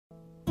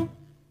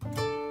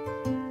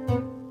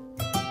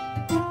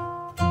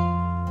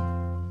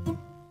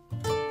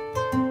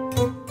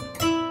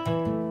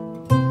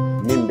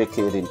be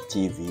kerin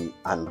TV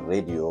and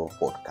radio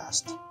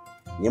podcast.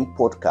 Nim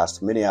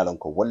podcast mini yalon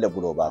ko wolle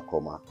bulo ba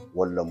koma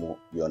wolle mu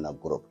yona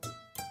group.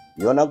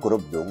 Yona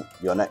group dum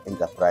yona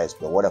enterprise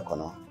be wala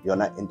kono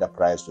yona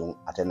enterprise dum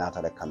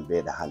atenata le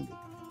kambe da handi.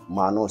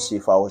 Mano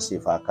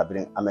sifa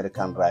kabirin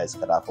American rice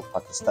kada fo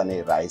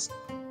Pakistani rice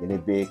ni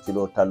be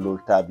kilo talul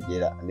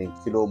tabijela ni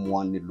kilo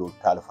muwan ni lul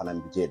tal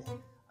fanan bijela.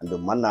 Ando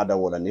manna da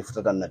wala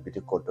niftata na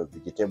bitiko to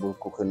vegetable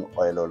cooking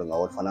oil lo nga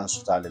wol fanan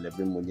sutale le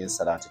bimu nyin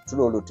salati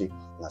tuloluti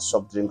nga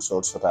soft drink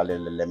salt sutale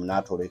le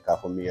leminato re ka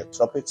fomi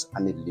tropics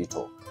ani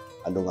lito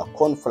ando nga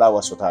corn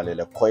flour sutale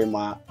le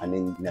koima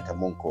ani neta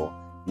monko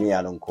mi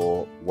alon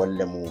ko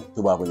wolle mu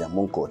tubabu nya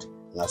monko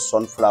nga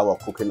sunflower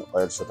cooking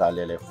oil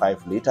sutale le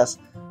 5 liters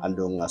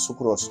ando nga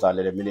sukro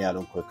sutale le mini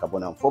alon ko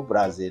kabona fo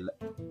Brazil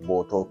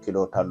boto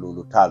kilo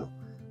talulu talu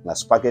nga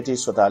spaghetti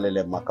sotale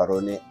le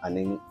macaroni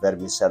anin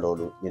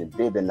vermicelli ni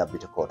bebe na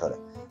bitiko tore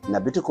na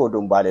bitiko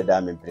dum bale da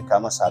min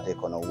brikama sate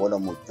kono wala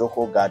mu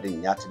joko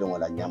garden nyati don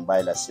wala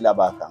nyambay la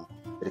silaba kan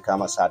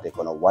brikama sate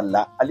kono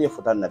walla ali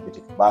futan na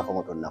bitik ba fa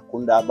moton na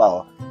kunda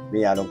bawa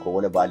mi yalon ko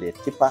wala bale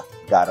tipa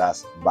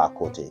garas ba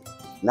kote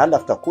na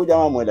lafta ku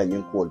jama mo la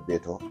nyin ko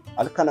beto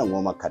alkana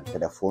ngoma kan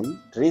telephone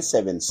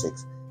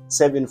 376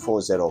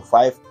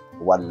 7405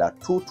 wala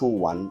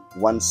 221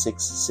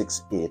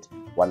 1668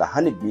 wala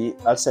hanibi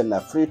alsena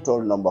free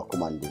toll number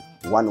command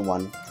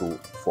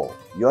 1124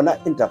 yona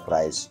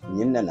enterprise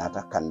nyinna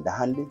nata kanda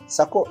handi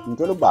sako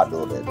ntolo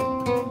bado ledo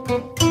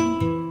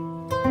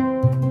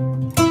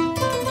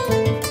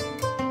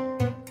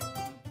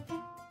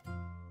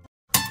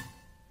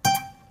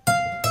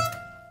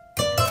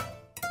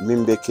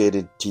mimbe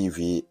kedi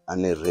TV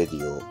ane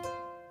radio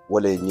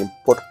wala nyim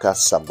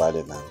podcast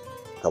sambale nan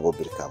kabo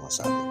birkama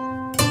sade.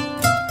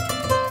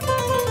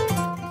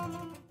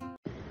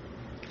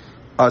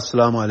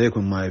 Assalamu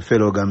alaikum, my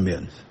fellow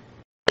Gambians.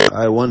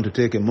 I want to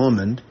take a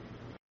moment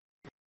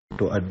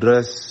to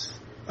address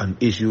an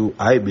issue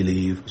I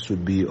believe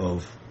should be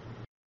of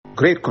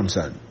great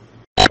concern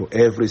to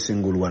every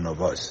single one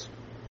of us.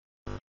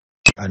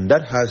 And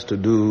that has to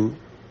do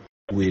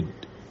with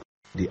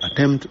the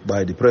attempt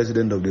by the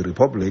President of the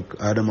Republic,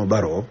 Adama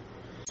Barrow,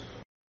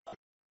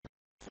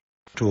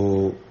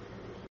 to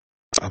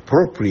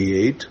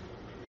appropriate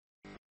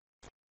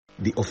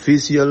the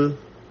official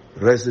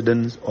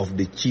residence of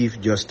the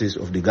Chief Justice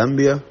of the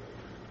Gambia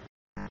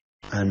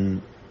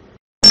and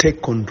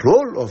take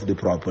control of the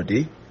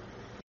property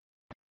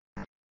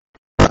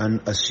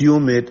and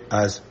assume it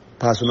as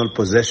personal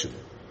possession.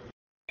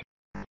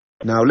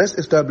 Now let's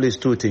establish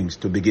two things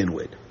to begin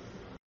with.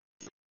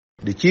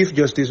 The Chief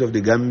Justice of the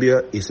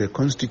Gambia is a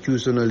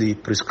constitutionally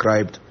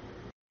prescribed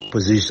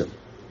position.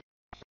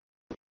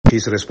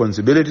 His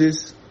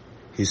responsibilities,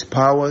 his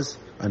powers,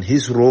 and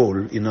his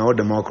role in our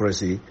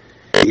democracy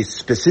is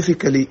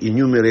specifically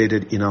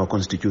enumerated in our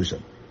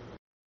constitution.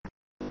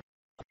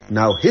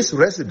 Now, his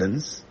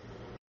residence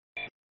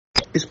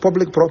is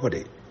public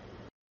property.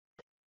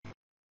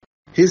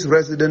 His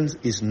residence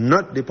is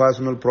not the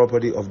personal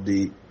property of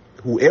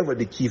whoever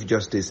the Chief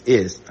Justice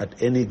is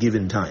at any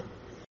given time.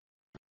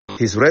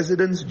 His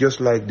residence, just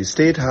like the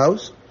State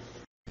House,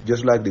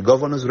 just like the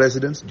governor's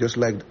residence, just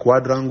like the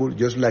quadrangle,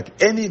 just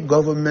like any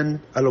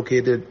government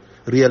allocated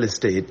real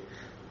estate,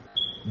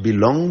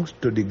 belongs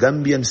to the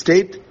Gambian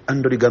state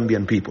and to the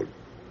Gambian people.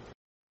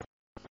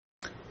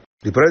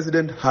 The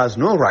president has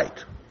no right,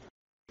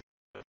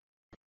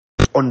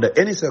 under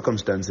any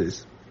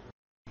circumstances,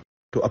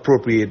 to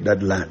appropriate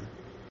that land.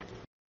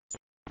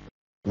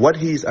 What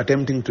he is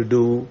attempting to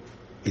do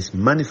is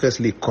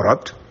manifestly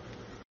corrupt,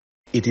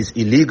 it is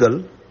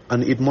illegal,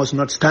 and it must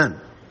not stand.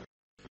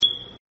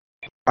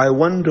 I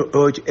want to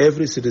urge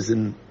every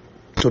citizen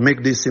to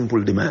make this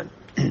simple demand.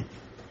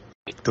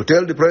 To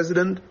tell the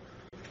president,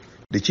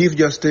 the Chief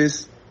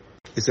Justice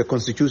is a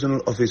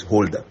constitutional office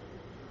holder.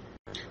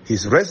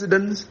 His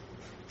residence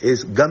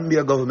is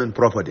Gambia government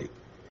property.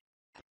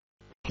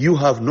 You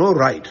have no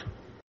right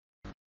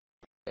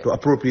to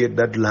appropriate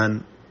that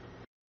land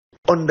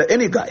under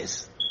any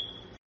guise.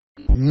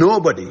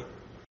 Nobody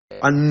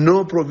and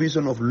no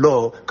provision of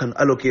law can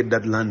allocate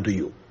that land to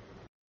you.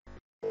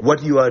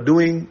 What you are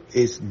doing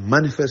is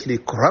manifestly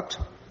corrupt.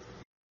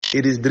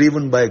 It is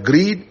driven by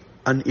greed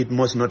and it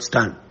must not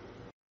stand.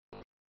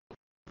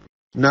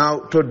 Now,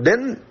 to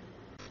then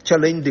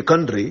challenge the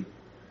country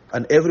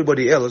and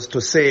everybody else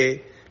to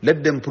say,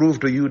 let them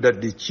prove to you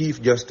that the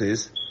Chief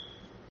Justice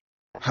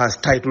has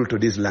title to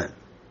this land.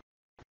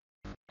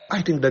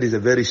 I think that is a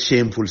very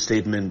shameful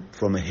statement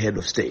from a head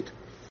of state.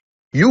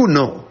 You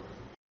know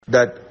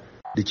that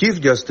the Chief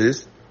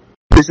Justice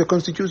is a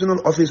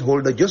constitutional office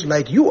holder just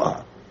like you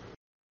are.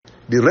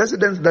 The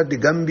residence that the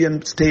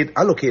Gambian state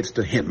allocates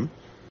to him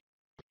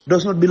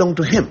does not belong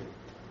to him.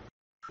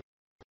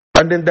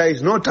 And then there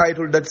is no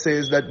title that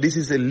says that this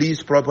is a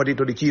leased property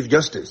to the Chief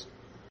Justice.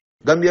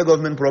 Gambia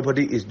government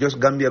property is just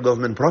Gambia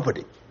government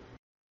property.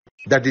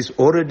 That is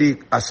already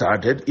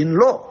asserted in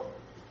law.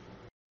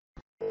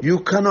 You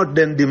cannot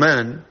then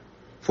demand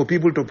for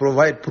people to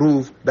provide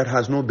proof that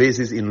has no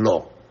basis in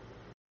law.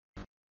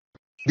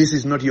 This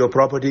is not your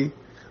property.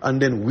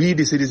 and then we,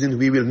 the citizens,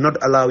 we will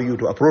not allow you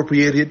to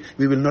appropriate it,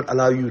 we will not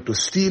allow you to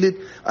steal it,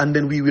 and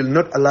then we will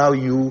not allow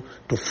you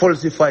to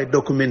falsify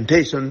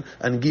documentation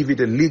and give it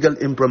a legal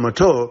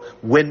imprimatur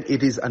when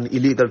it is an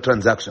illegal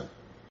transaction.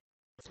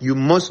 You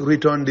must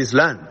return this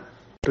land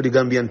to the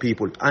Gambian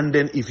people. And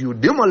then if you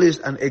demolish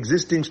an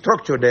existing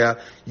structure there,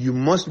 you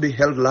must be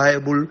held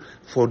liable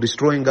for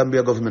destroying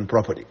Gambia government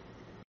property.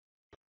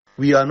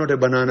 We are not a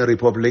banana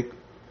republic.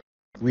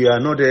 We are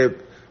not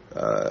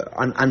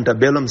an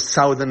antebellum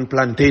southern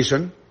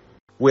plantation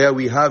where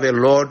we have a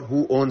lord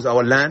who owns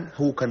our land,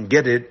 who can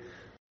get it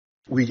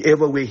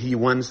whichever way he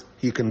wants,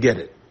 he can get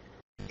it.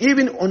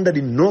 Even under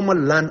the normal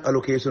land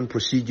allocation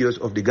procedures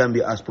of the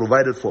Gambia as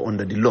provided for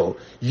under the law,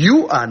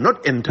 you are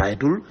not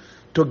entitled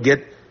to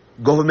get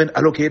government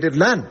allocated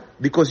land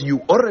because you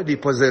already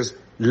possess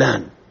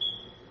land.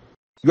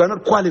 You are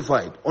not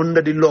qualified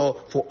under the law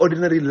for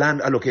ordinary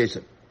land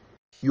allocation.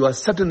 You are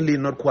certainly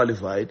not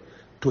qualified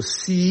to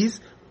seize,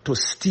 to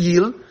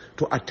steal,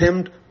 to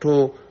attempt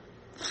to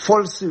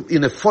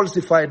in a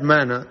falsified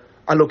manner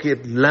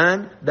allocate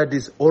land that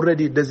is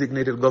already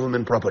designated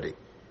government property.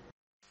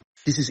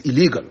 This is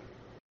illegal.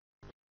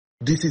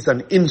 This is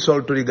an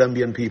insult to the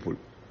Gambian people.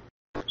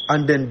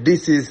 And then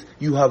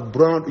you have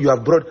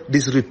brought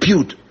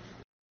disrepute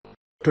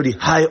to the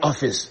high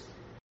office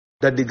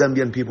that the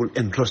Gambian people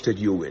entrusted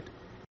you with.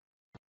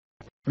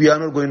 We are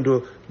not going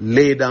to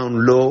lay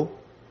down low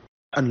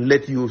and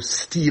let you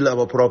steal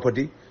our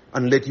property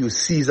and let you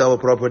seize our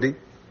property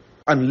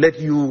and let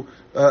you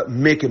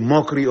make a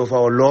mockery of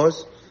our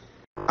laws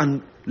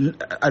and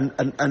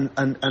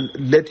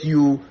let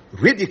you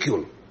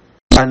ridicule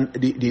and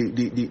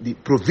the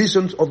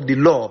provisions of the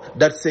law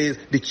that says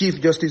the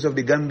Chief Justice of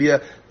the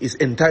Gambia is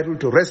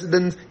entitled to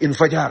residence in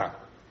Fajara.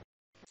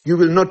 You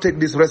will not take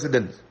this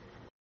residence.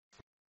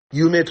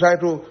 You may try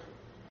to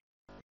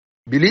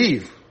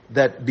believe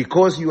that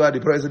because you are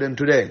the president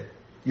today,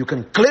 you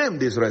can claim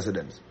this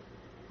residence.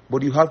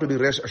 But you have to be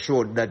rest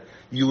assured that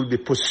you will be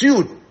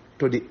pursued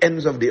to the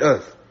ends of the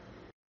earth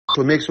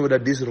to make sure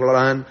that this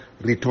land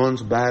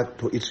returns back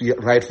to its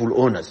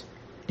rightful owners.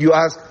 You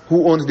ask,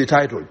 who owns the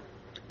title?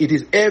 It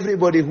is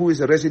everybody who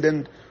is a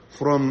resident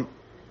from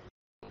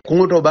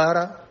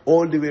Kungotobara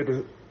all the way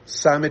to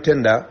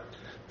Sametenda,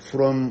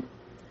 from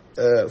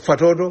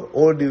Fatoto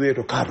all the way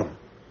to Katong.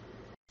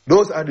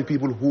 Those are the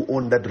people who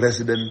own that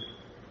residence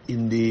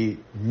in the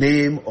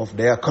name of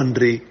their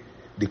country,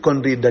 the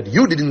country that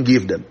you didn't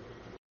give them.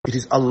 It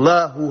is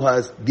Allah who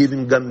has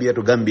given Gambia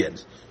to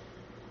Gambians.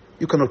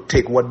 You cannot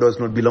take what does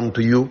not belong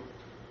to you.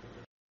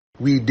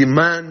 We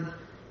demand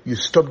you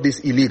stop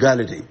this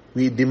illegality.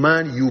 We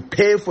demand you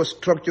pay for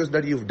structures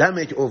that you've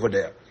damaged over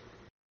there.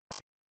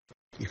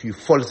 If you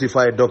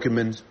falsify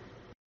documents,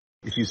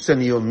 if you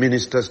send your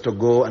ministers to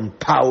go and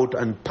pout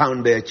and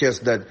pound their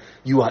chest that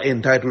you are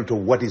entitled to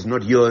what is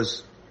not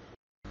yours,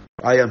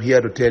 I am here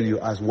to tell you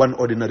as one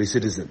ordinary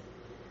citizen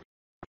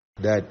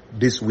that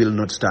this will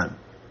not stand.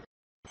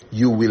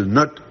 You will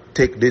not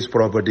take this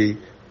property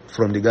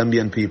from the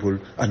Gambian people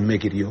and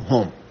make it your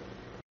home.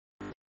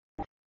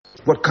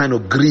 What kind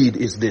of greed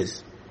is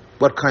this?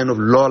 What kind of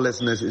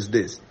lawlessness is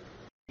this?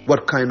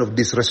 What kind of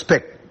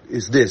disrespect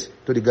is this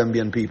to the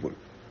Gambian people?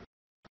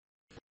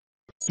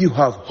 You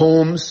have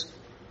homes.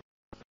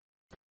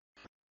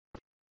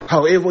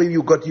 However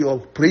you got your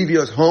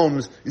previous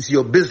homes is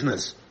your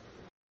business.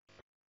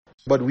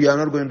 But we are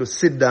not going to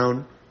sit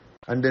down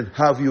and then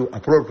have you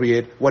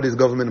appropriate what is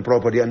government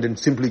property and then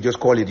simply just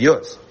call it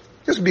yours.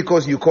 Just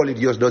because you call it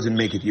yours doesn't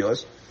make it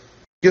yours.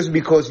 Just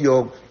because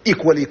you're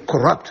equally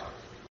corrupt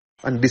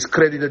and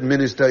discredited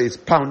minister is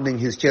pounding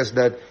his chest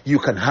that you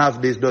can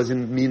have this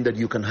doesn't mean that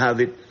you can have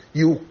it.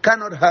 You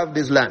cannot have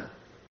this land.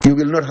 You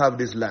will not have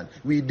this land.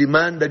 We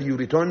demand that you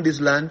return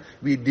this land.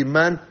 We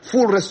demand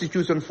full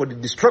restitution for the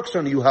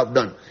destruction you have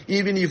done.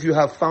 Even if you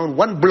have found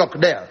one block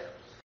there,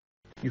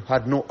 you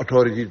had no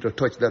authority to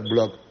touch that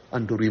block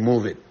and to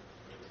remove it.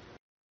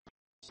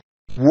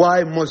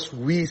 Why must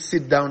we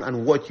sit down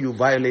and watch you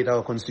violate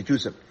our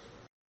constitution?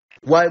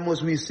 Why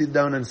must we sit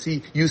down and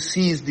see you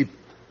seize the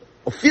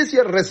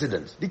official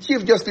residence? The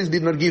Chief Justice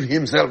did not give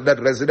himself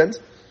that residence.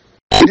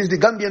 It is the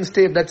Gambian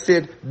state that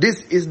said,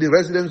 this is the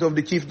residence of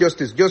the Chief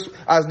Justice. Just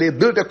as they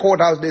built a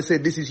courthouse, they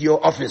said, this is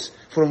your office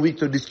from which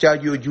to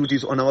discharge your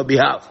duties on our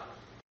behalf.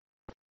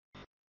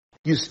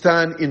 You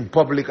stand in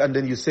public and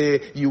then you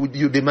say,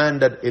 you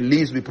demand that a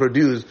lease be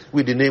produced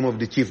with the name of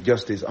the Chief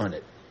Justice on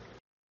it.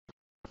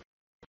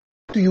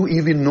 Do you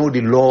even know the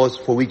laws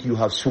for which you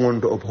have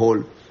sworn to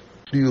uphold?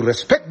 Do you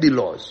respect the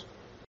laws?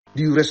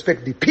 Do you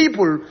respect the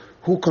people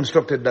who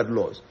constructed that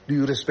laws? Do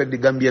you respect the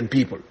Gambian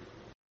people?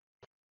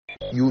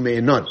 You may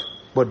not,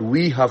 but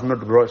we have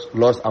not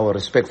lost our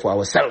respect for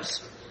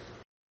ourselves.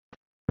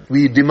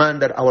 We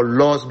demand that our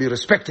laws be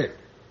respected.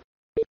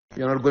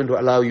 We are not going to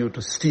allow you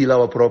to steal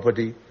our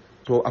property,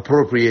 to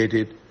appropriate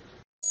it,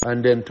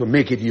 and then to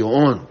make it your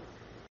own.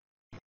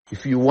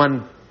 If you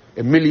want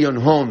 1 million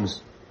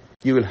homes,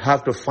 you will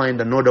have to find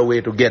another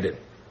way to get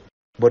it.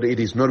 But it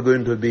is not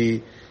going to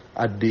be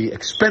at the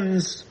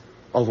expense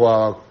of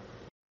our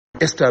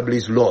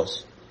established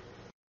laws.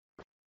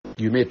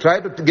 You may try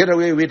to get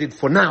away with it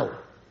for now.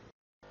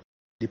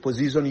 The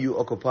position you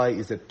occupy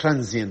is a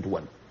transient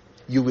one.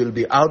 You will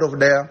be out of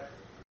there.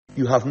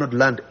 You have not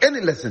learned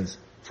any lessons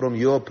from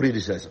your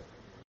predecessor.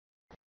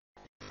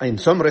 In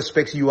some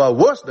respects, you are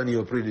worse than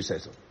your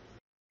predecessor.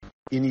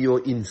 In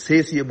your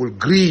insatiable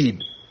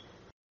greed,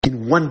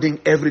 in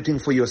wanting everything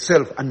for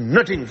yourself and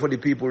nothing for the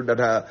people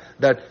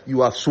that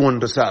you have sworn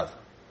to serve.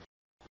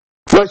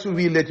 Why should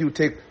we let you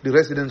take the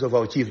residence of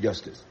our Chief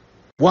Justice?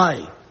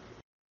 Why?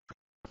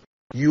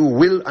 You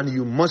will and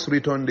you must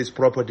return this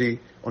property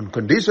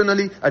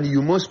unconditionally, and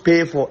you must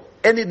pay for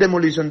any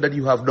demolition that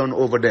you have done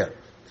over there.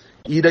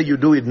 Either you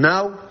do it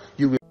now,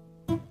 you will.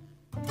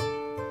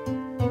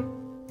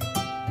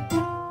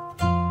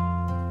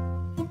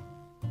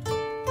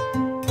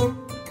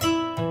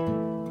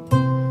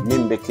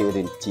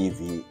 Mimbekerin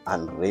TV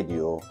and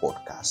radio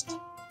podcast.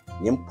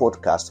 Nim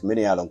podcast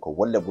mini alonko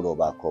wolle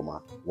buloba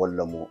koma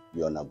wolle mu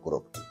Yona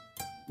Group.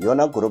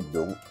 Yona Group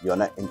dung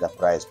Yona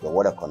Enterprise be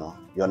wada kono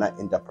Yona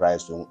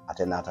Enterprise dung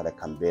atenata le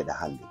kambe da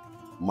handi.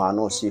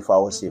 Mano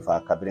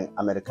sifa kabirin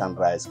American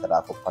rice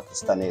kada for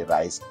Pakistani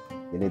rice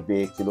ini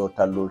be kilo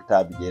talul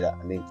tabijela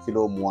and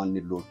kilo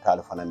muani lul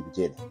tal fanan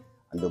bijela.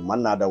 And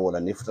manna da wala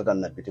niftata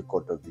na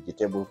bitikoto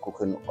vegetable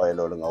cooking oil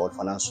nga wol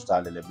fanan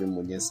sotale le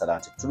bimu nyen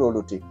salati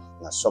tuloluti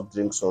nga soft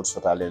drink salt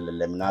sotale le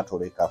leminato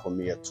le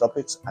kafomia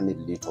tropics and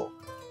lito.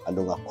 And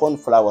nga corn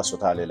flour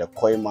sotale le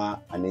koima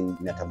and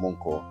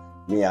netamunko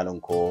mi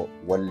alonko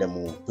wolle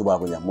mu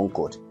tubabu nya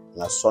munkoti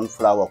nga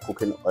sunflower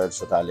cooking oil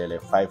sotalele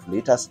 5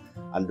 liters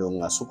ando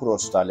nga sukro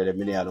sotalele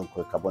mini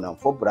alonko kabona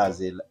fo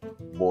Brazil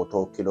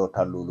boto kilo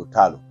talulu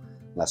talu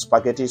nga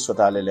spaghetti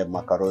sotalele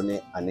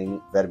macaroni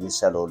anin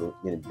vermicelli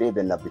ni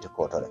bebe na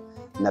bitikotole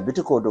na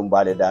bitikodo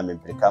mbale dame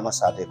brikama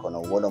sate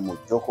kono wala mu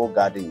joko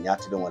garden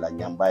nyati don wala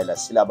nyambaila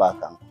silaba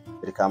kan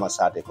brikama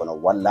sate kono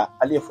walla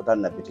ali futan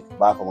na bitik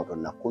ba fa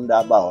moton na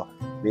kunda bawa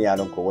mi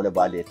alonko wala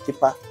bale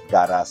tipa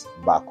garas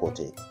ba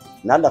kote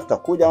na lafta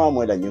kujama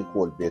mwela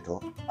nyinkuol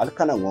beto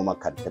alkana ngoma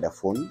kad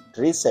telephone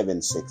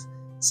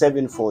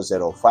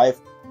 376-7405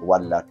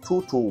 wala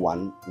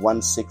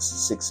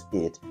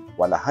 221-1668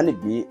 wala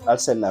hanibi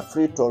alsena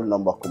free toll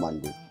number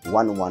kumandi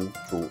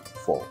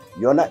 1124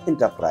 Yona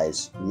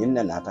Enterprise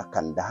nyinna nata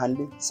kanda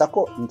handi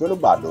sako ntolo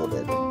bado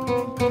ledo.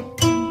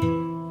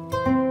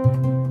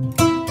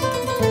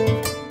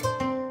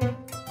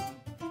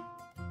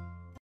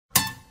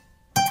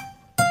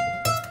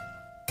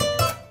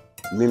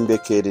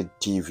 Mimbekerin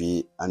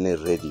TV and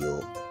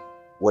radio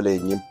wale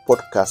nyim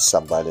podcast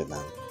sabale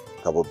nan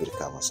kabo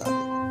birka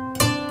masade.